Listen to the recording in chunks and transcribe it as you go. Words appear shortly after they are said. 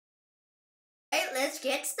Okay, let's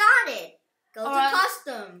get started. Go to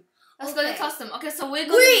custom. Let's go to custom. Okay, so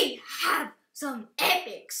we have some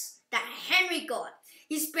epics that Henry got.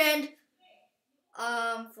 He spent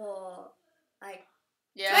for like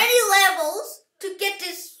 20 levels to get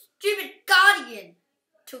this stupid guardian.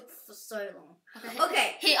 Took for so long.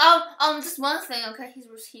 Okay. He just one thing. Okay,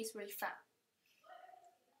 he's really fat.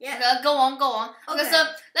 Yeah. Okay, go on. Okay. So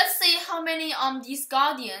let's see how many these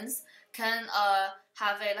guardians can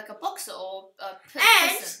have a boxer or a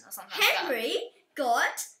person or something Henry like that.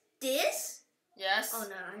 got this. Yes. Oh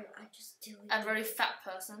no, I just deleted a very fat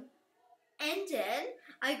person. And then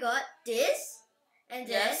I got this. And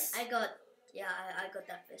then I got I got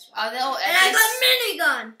that first one. Are they all epics? And I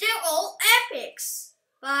got minigun. They're all epics.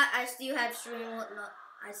 But I still had string or not.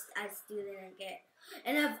 I still didn't get.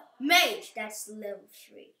 And I've mage. That's level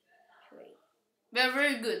 3.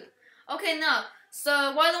 Very good. Okay, now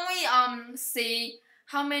so why don't we see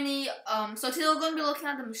how many so today we're gonna be looking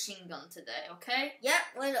at the machine gun today, okay? Yep,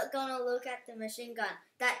 we're gonna look at the machine gun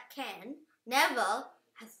that Ken never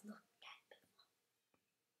has looked at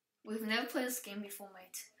before. We've never played this game before,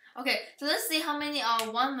 mate. Okay, so let's see how many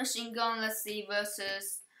one machine gun, let's see,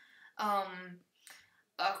 versus a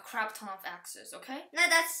crap ton of axes, okay? No,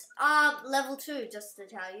 that's level 2, just to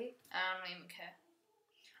tell you. I don't even care.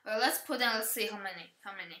 Let's put down, let's see how many.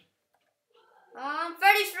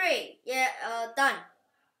 33. Yeah, done.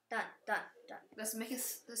 Let's make it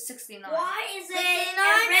 69. Why is it a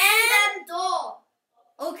random door?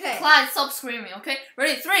 Okay. Clyde, stop screaming, okay?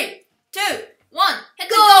 Ready, 3, 2, 1, hit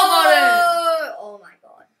the go button! Oh my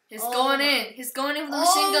god. He's going in. He's going in for the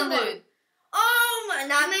machine gun, dude. Oh my,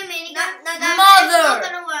 minigun. Mother!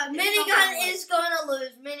 Minigun is gonna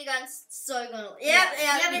lose. Minigun's so gonna lose. Yep.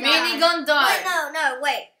 Minigun died.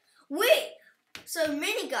 Wait. So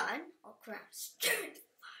minigun. Oh crap.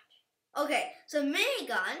 Okay, so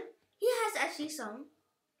minigun. He has actually some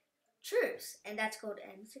troops, and that's called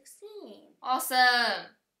M16.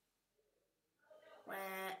 Awesome.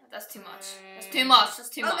 That's too much. That's too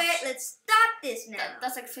much. Okay, let's start this now.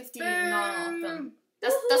 That's like 59 of them.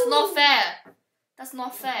 That's not fair. That's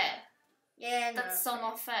not fair. Yeah, that's so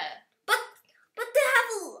not fair. But they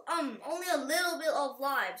have only a little bit of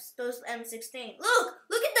lives. Those M16.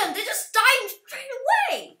 Look at them. They're just dying straight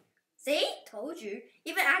away. See, told you.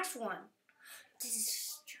 Even Axe 1. This is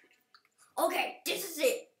stupid. Okay, this is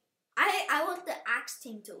it. I want the Axe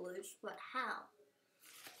team to lose, but how?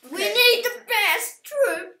 Okay. We need the best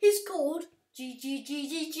troop. He's called Gideon.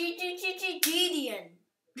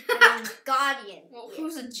 Guardian. Well,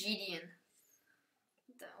 who's a Gideon?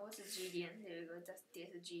 What's a Gideon? There we go.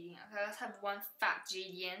 There's a Gideon. Okay, let's have one fat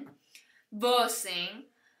Gideon versing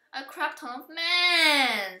a crap ton of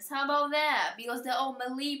mans. How about that? Because they're all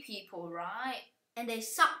melee people, right? And they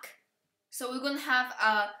suck. So we're gonna have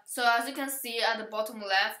so as you can see at the bottom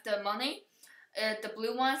left, the money. The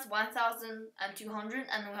blue one is 1,200,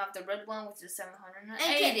 and we have the red one, which is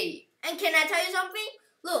 780. And can I tell you something?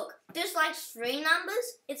 Look, there's like 3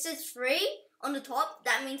 numbers. It says 3 on the top.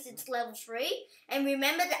 That means it's level 3. And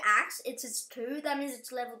remember the axe, it says 2. That means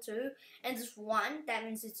it's level 2. And there's 1. That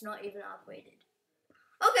means it's not even upgraded.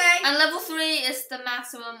 Okay. And level 3 is the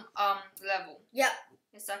maximum level. Yep.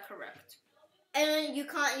 Is that correct? And then you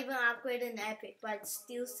can't even upgrade an epic, but it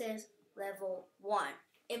still says level 1.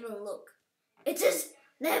 Even look. It says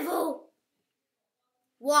level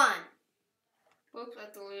 1. Oops, I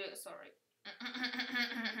deleted it, sorry.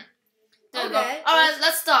 There we go. Alright,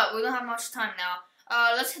 let's start. We don't have much time now.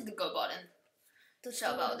 Let's hit the go button.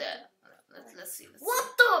 How about that? Let's see.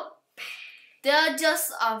 What the? They're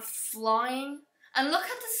just flying. And look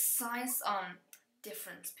at the size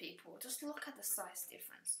difference, people. Just look at the size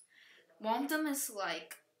difference. One of them is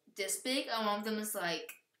like this big, and one of them is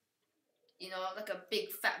like, you know, like a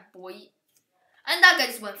big fat boy. And that guy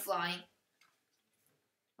just went flying.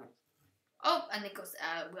 Oh, and it goes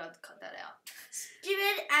out. We have to cut that out.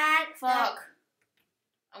 Stupid ad. Fuck.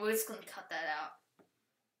 And we're just gonna cut that out.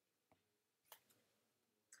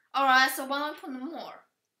 Alright, so why don't we put more?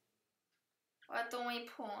 Why don't we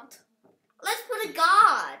put? Let's put a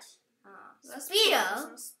guard. Spear.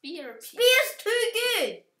 Some spear. Spear's too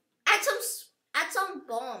good. Add some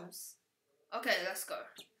bombs. Okay, let's go.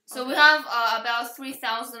 So we have about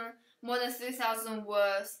 3,000, more than 3,000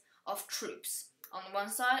 worth of troops on one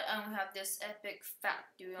side, and we have this epic fat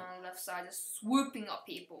dude on the left side just swooping up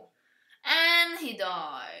people. And he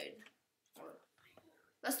died.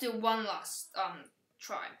 Let's do one last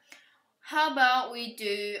try. How about we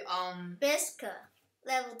do Berserker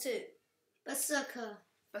level 2. Berserker.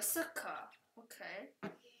 Okay.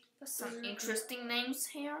 There's some interesting names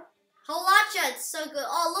here. Halacha, it's so good.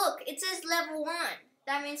 Oh look, it says level 1.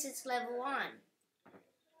 That means it's level 1.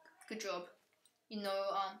 Good job. You know,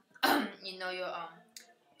 you know your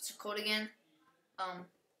what's it called again?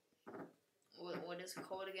 What is it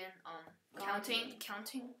called again?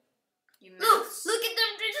 Counting. You missed. Look at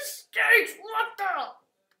them. They just stage. What the?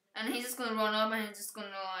 And he's just gonna run up and he's just gonna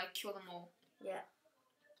like kill them all. Yeah.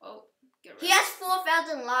 Oh, get ready. He has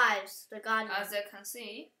 4,000 lives. The Guardian. As I can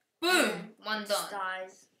see. Boom! One done.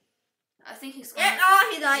 Dies. I think he's gonna. Yeah.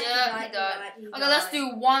 Oh, he died. Yeah, he died. Okay, let's do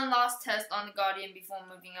one last test on the Guardian before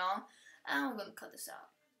moving on, and we're gonna cut this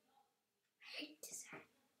out. I hate this app.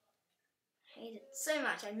 I hate it so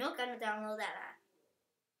much. I'm not gonna download that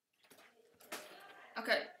app.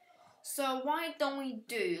 Okay, so why don't we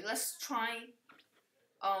do? Let's try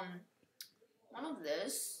one of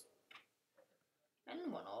this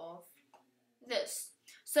and one of this.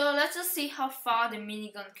 So let's just see how far the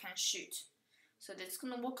minigun can shoot. So it's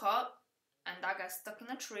gonna walk up, and that guy's stuck in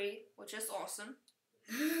a tree, which is awesome.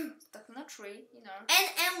 Stuck in a tree, you know.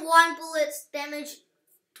 And one bullet's damage,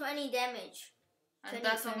 20 damage. And 20,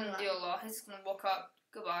 that's not gonna 21. do a lot. He's gonna walk up.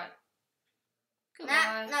 Goodbye.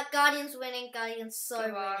 Goodbye. Nah, Guardian's winning. Guardian's so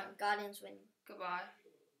Goodbye. winning. Guardian's winning. Goodbye.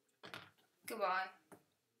 Goodbye.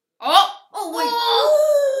 Oh! Oh wait!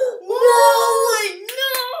 Oh! No! Wait, no!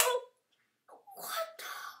 What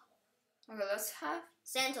the? Okay, let's have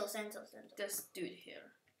Santo. this dude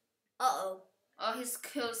here. Uh-oh. Oh, he's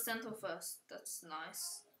killed Santo first. That's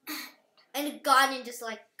nice. And the Guardian just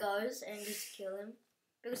like goes and just kill him.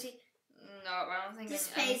 Because he... No, I don't think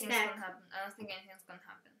Just anything's pays gonna back. happen. I don't think anything's gonna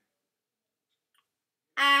happen.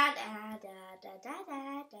 Ah, da, da, da, da,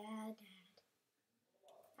 da, da, da.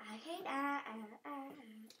 I hate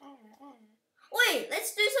Wait,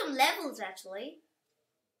 let's do some levels actually.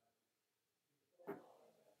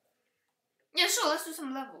 Yeah, sure, let's do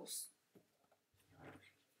some levels.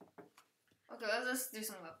 Okay, let's do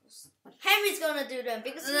some levels. Henry's gonna do them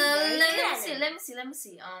because he's very good at it. Let me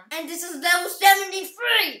see. And this is level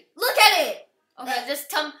 73! Look at it! Okay, just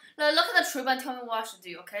tell me. No, look at the troop and tell me what I should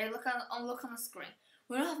do. Okay, look on the screen.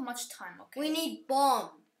 We don't have much time. Okay. We need bomb.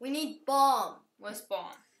 Where's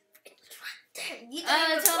bomb? It's right there. You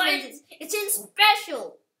don't even tell find me. it. It's in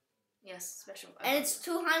special. Yes, special. And it's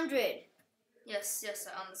 200. Yes,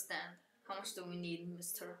 I understand. How much do we need,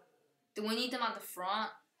 mister? Do we need them at the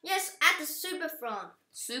front? Yes, at the super front.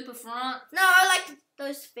 Super front? No, I like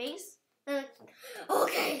those things.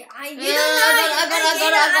 Okay, I got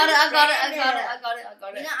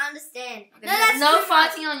it. You don't understand. Okay, No, that's no too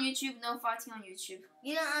fighting on YouTube. No fighting on YouTube.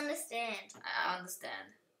 You don't understand. I understand.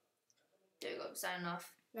 There you go. Is that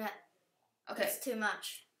enough? No, Okay. it's too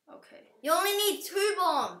much. Okay. You only need 2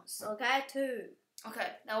 bombs, okay? 2. Okay.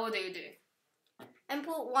 Now what do you do? And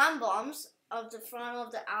put 1 bombs of the front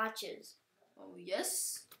of the arches. Oh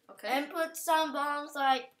yes. Okay. And put some bombs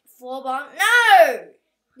like 4 bombs. No!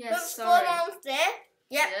 Yes. Put 4 Sorry. bombs there.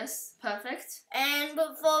 Yep. Yes. Perfect. And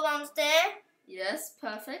put 4 bombs there. Yes.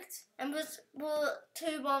 Perfect. And put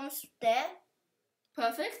 2 bombs there.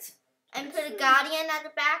 Perfect. And put a guardian at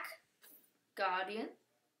the back. Guardian.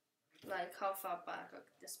 Like how far back? Like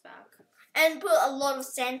this back. And put a lot of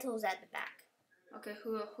Santos at the back. Okay.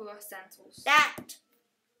 Who are Santos? That.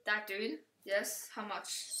 dude. Yes. How much?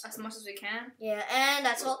 As much as we can. Yeah, and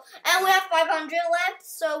that's all. And we have 500 left,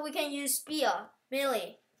 so we can use spear.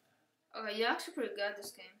 Melee. Okay. You're actually pretty good at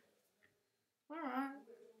this game. All right.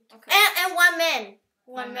 Okay. And 1 man.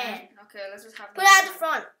 1 man. Okay. Let's just have. Put it at the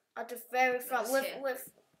front. At the very front. This with here. with.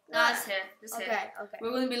 No, this here. This here. Okay. We're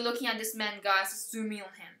going to be looking at this man, guys. Zoom in on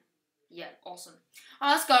him. Yeah, awesome.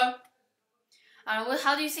 Alright, let's go.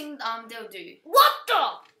 How do you think they'll do? What the?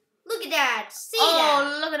 Look at that. See that?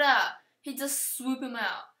 Oh, look at that. He just swooped him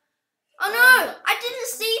out. Oh no! I didn't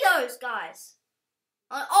see those guys.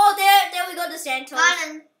 Oh, there we go. The Santos.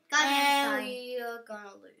 And we are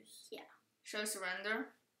gonna lose. Yeah. Show surrender.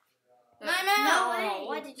 No. way.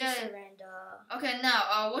 Why did you Yeah. surrender? Okay,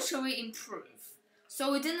 now what should we improve?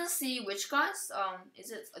 So we didn't see which guys.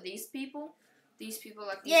 Is it these people? These people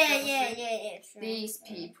like these. Yeah. Sure. These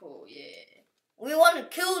people, yeah. We want to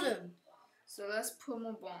kill them. So let's put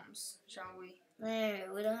more bombs, shall we?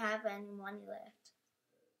 No, we don't have any money left.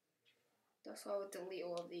 That's why we delete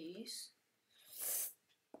all of these.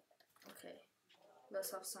 Okay.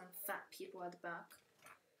 Let's have some fat people at the back.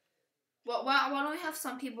 Well, why don't we have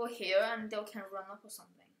some people here and they can run up or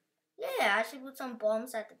something? Yeah, I should put some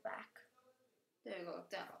bombs at the back. There you go.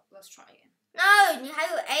 Let's try again. No, you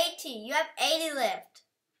have 80. You have 80 left.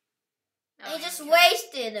 Oh, You just okay.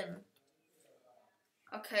 wasted them.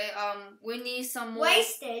 Okay. We need some more.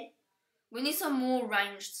 Wasted? We need some more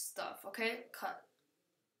ranged stuff. Okay. Cut.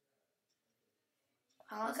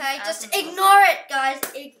 How is Okay, this just Aspen ignore it, guys.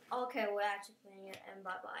 Okay, we're actually playing it, and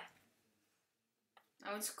bye bye.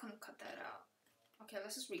 I'm just gonna cut that out. Okay,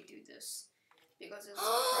 let's just redo this because it's.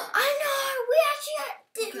 I know. We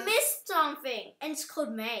actually did miss something, and it's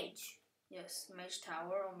called Mage. Yes, Mage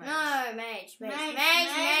Tower or Mage. No, Mage.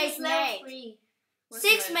 Level 3. What's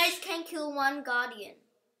 6 Mage can kill 1 Guardian.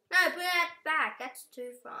 No, put that back. That's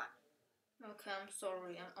too front. Okay, I'm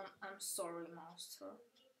sorry. I'm sorry, Master.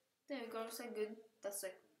 There you go. Is that good? That's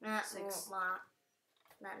like Nah, 6. No.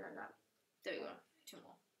 There you go. 2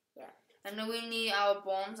 more. Yeah. And then we need our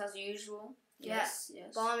bombs as usual. Yes.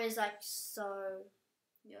 Yes. Bomb is like so.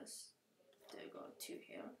 Yes. There you go. 2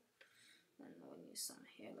 here. And we need some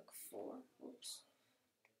here, like 4. Oops.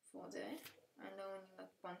 4 there. And then we need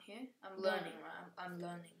like 1 here. I'm learning, right? I'm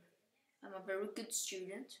learning. I'm a very good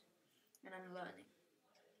student. And I'm learning.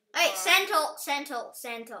 Hey, Sentinel.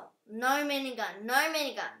 No minigun. No,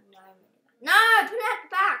 put it at the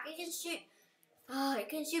back. It can shoot. Oh, it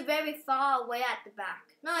can shoot very far away at the back.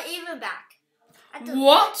 No, even back. At the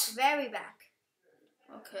What? Very back.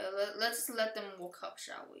 Okay, let's let them walk up,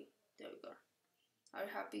 shall we? There we go. Are you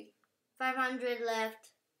happy? 500 left.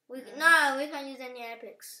 No, we can't use any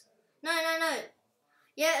epics. No.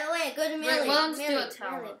 Yeah, wait, go to melee. Well, let's do melee, a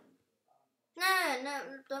tower. melee. No,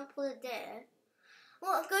 don't put it there.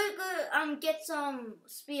 Well, go, get some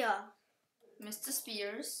spear. Mr.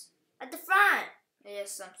 Spears. At the front.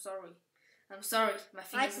 Yes, I'm sorry. My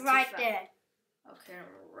fingers Like are too right fat. there. Okay,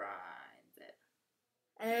 right there.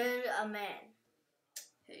 And a man.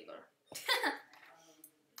 Here you go.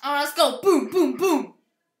 Alright, let's go. Boom, boom, boom.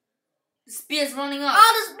 The spear's running up.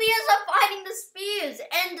 Oh, the spears are fighting the spears.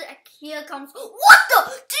 And here comes... What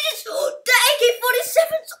the? The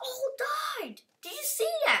AK-47s all died. Did you see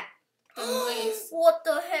that? Please. What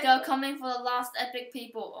the heck? They're coming for the last epic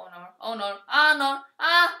people. Oh no. Ah, no.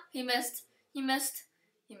 Ah, he missed. He missed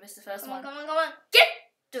the first one. Come on. Get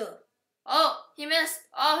to. Oh, he missed.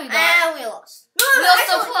 Oh, he died. And we lost. No, We are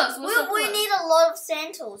so actually, close. We're so we close. need a lot of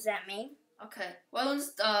Sentinels, that mean. Okay. Well,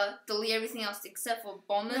 let's delete everything else except for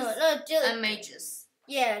bombers and mages.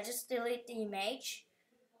 Yeah, just delete the mage.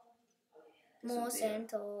 This More would be it.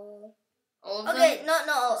 Sentinel. All of Okay, them?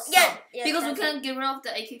 no. Some. Yeah, Because we that's can get rid of the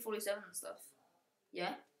AK-47 and stuff. Yeah?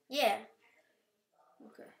 it. Yeah.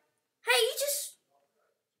 Okay. Hey, you just...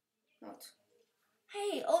 What?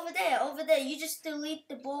 Hey, over there. You just delete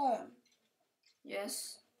the bomb.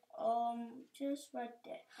 Yes. Just right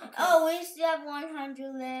there. Okay. Oh, we still have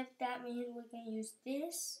 100 left. That means we can use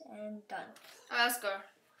this and done. Alright, let's go.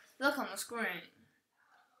 Look on the screen.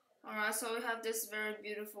 Alright, so we have this very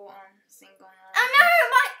beautiful thing going on. Oh no,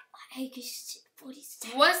 my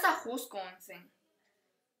AK-47. What is that horse going thing?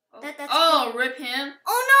 Oh, That's rip him.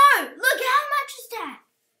 Oh no! Look, how much is that?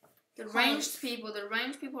 The ranged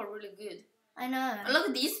people are really good. I know. And look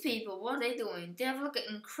at these people. What are they doing? They have like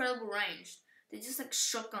an incredible range. They just like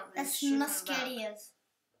shotgun. That's Musketeers.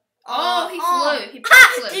 Oh, he Oh. flew. He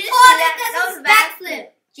Ha! backflipped. Did you see that was was backflip.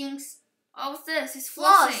 Jinx. Oh, what's this? He's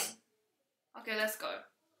Floss. flossing. Okay, let's go.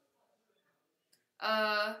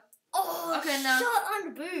 Oh, Okay, now- shot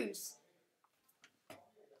on the booze.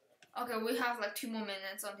 Okay, we have like 2 more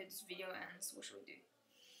minutes until this video ends. What should we do?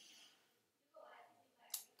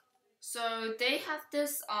 So they have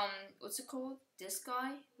this what's it called? This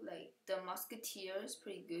guy, like the Musketeer, is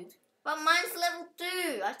pretty good. But mine's level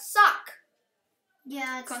 2. I suck.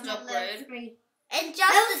 Yeah, it's Can't not upgrade. level 3. And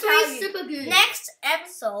just Level to 3 tell is you, super good. next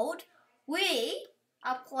episode we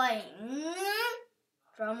are playing.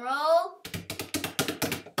 Drum roll.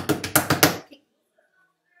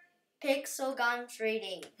 Pixel Gun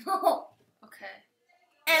 3D. Okay.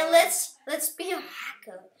 And let's be a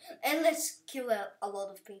hacker. And let's kill a lot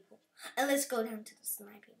of people. And let's go down to the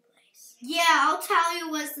sniping place. Yeah, I'll tell you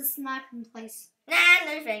where's the sniping place. Nah,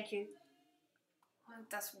 no thank you. Well,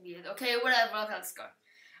 that's weird. Okay, whatever. Okay, let's go.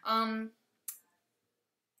 No,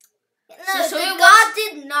 So the it god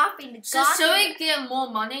did nothing. The So god shall did- we get more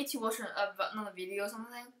money to watch another video or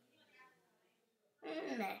something?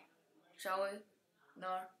 Nah. Shall we?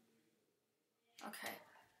 No. Okay.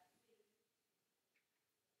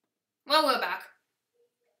 Well, we're back.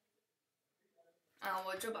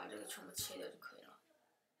 我就把这个全部切掉就可以了。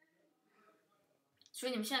所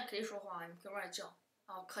以你们现在可以说话，你们可以乱叫。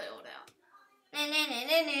哦，可以了呀。You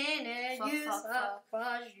suck,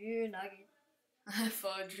 fudge nugget.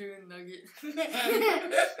 Fudge nugget.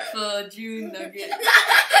 Fudge nugget.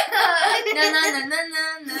 Na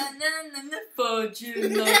fudge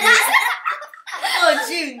nugget.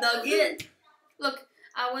 Fudge nugget. Look,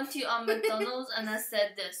 I went to McDonald's and I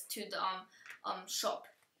said this to the shop.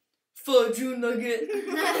 Fudge nugget.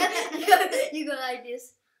 You go like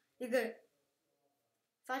this. You go.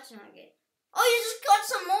 Fudge nugget. Oh, you just got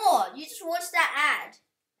some more. You just watched that ad.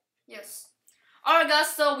 Yes. Alright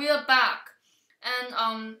guys, so we are back.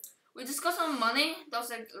 And we just got some money. That was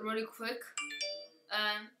like really quick.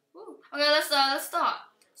 And okay, let's start.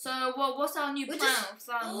 So what's our new plan with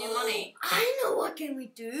our new money? I know what can we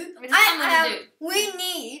do. We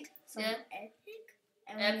need some epic.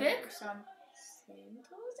 And we Epic? need some Santos.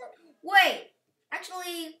 Wait,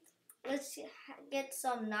 actually, let's get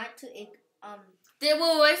some night to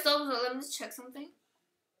Wait, stop. Let me just check something.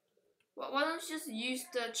 Why don't you just use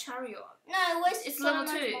the chariot? No, it's level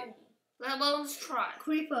 2. Well, let's try.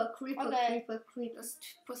 Creeper. Okay. Let's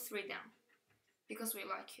put 3 down. Because we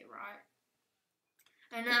like it, right?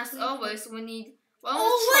 And as always, we need... we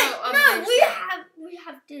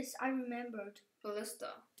have this. I remembered. Ballista.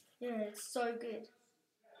 Yeah, it's so good.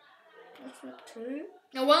 That's like 2.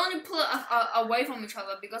 Now, why don't you pull it away from each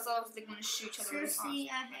other? Because otherwise they're going to shoot each other really fast. Seriously,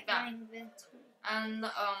 I hate my inventory. And,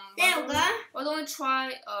 There we go. why don't we try...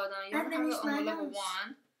 no, you I don't have it finished on my level lunch.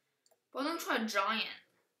 1. Why don't we try giant?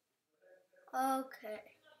 Okay.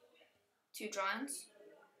 2 giants.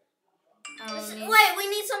 Wait, we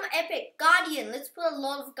need some epic guardian. Let's put a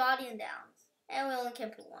lot of guardian down, and we only can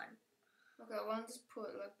put 1. Okay, why don't just put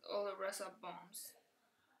like all the rest are bombs.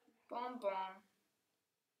 Bomb.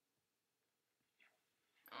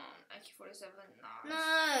 AK-47,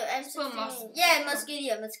 nice. No, put M16. Yeah,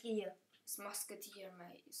 Musketeer. It's musketeer,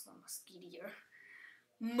 mate. It's not musketeer.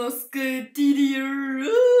 Musketeer.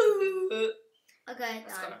 Okay,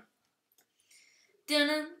 Let's done. go. What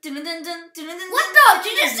What the?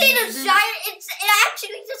 Did you see the giant? It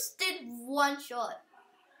actually just did 1 shot.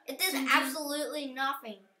 It did absolutely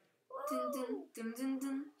nothing.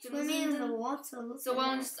 Swimming in the water. Look So at why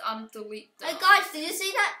don't that. just delete the... Hey guys, did you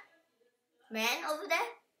see that man over there?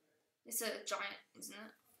 It's a giant, isn't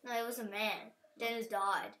it? No, it was a man. Dennis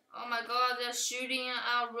died. Oh my god, they're shooting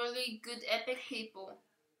out really good epic people.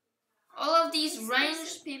 All of these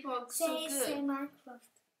ranged people are so good. Say Minecraft.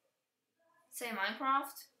 Say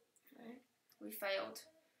Minecraft? Okay. We failed.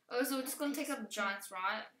 Oh, so we're just gonna take up giants,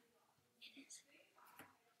 right?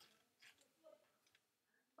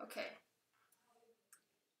 Okay.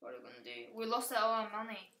 What are we gonna do? We lost all our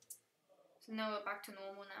money. So now we're back to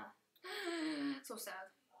normal now. So sad.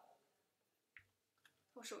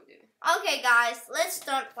 What should we do? Okay, guys, let's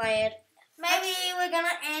start playing. Maybe we're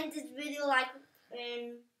gonna end this video like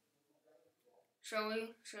in. Shall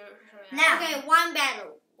we? Sure. Now. Okay, one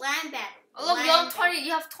battle. Oh look,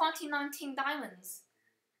 you have 2019 diamonds.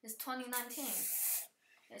 It's 2019.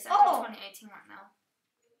 It's actually 2018 right now.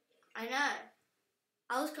 I know.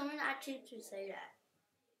 I was coming actually to say that.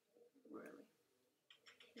 Really?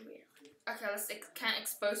 Okay, can't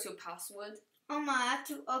expose your password Oh my, I have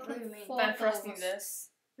to What do you open mean? 4 by pressing doors. this.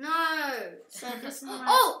 No. So this is my...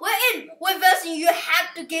 Oh, we're in. We're versing. You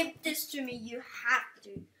have to give this to me. You have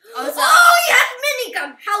to. Oh, so you have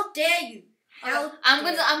minigun. How dare you? Can I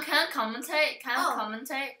commentate? Can I Oh.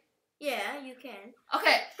 commentate? Yeah, you can.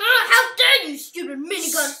 Okay. How dare you, stupid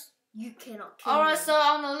minigun? You cannot kill Alright, me. so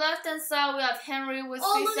on the left hand side we have Henry with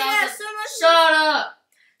Oh, look 3,000. at that. So much. Shut up!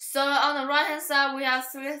 So on the right hand side we have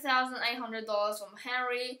 $3,800 from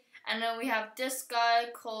Henry, and then we have this guy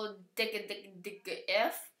called Digga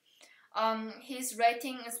F. His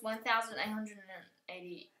rating is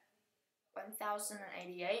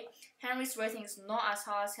 1,088. Henry's rating is not as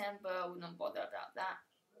high as him, but we don't bother about that.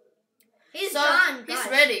 He's So done, he's guys.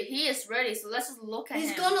 ready. He is ready. So let's just look at him.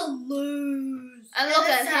 He's gonna lose. And look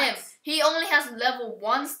that at him. sucks. He only has level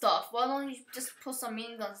 1 stuff. Why don't you just put some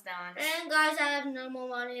miniguns down? And guys, I have no more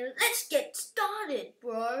money. Let's get started,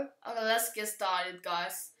 bro. Okay, let's get started,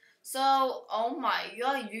 guys. So, oh my, you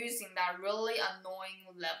are using that really annoying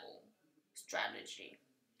level strategy.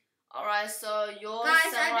 Alright, so your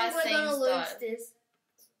Guys, samurai I think we're thing's gonna lose done. this.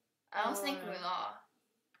 I don't think we are.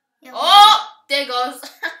 Yeah, Oh! There goes!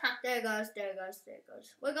 There it goes.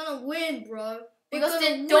 We're gonna win, bro. Because We're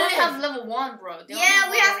they gonna only win. have level 1, bro. They only Yeah,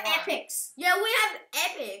 we have level 1. epics. Yeah, we have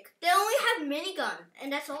epic. They only have minigun,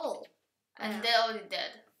 and that's all. And Yeah. they're already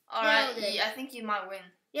dead. Alright, They're all dead. I think you might win.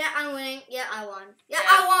 Yeah, I'm winning. Yeah, I won. Yeah, Yeah.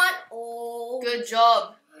 I won. Oh. Good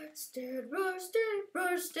job. Roasted. What the?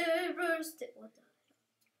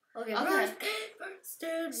 Okay. Okay.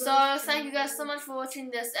 Roasted. So thank you guys so much for watching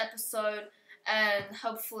this episode, and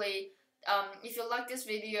hopefully if you like this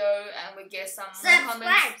video and we get some more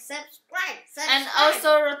comments, Subscribe. and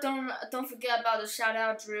also don't forget about the shout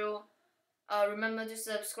out drill. Remember to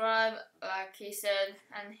subscribe, like he said,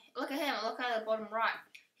 and look at him, look at the bottom right,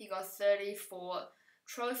 he got 34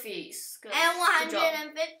 trophies. Good. And Good job.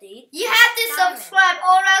 150. You have to Diamond. subscribe,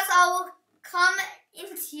 or else I will come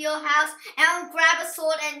into your house and I'll grab a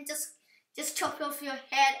sword and just Just chop off your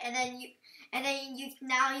head, and then you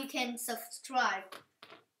now you can subscribe.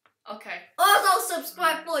 Okay. Also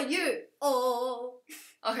subscribe for you. Oh.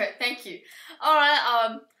 Okay, thank you.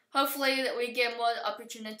 Alright, hopefully that we get more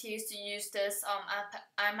opportunities to use this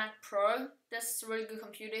iMac Pro, this really good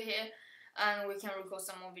computer here, and we can record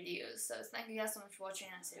some more videos. So thank you guys so much for watching,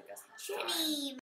 and see you guys next time. Jenny.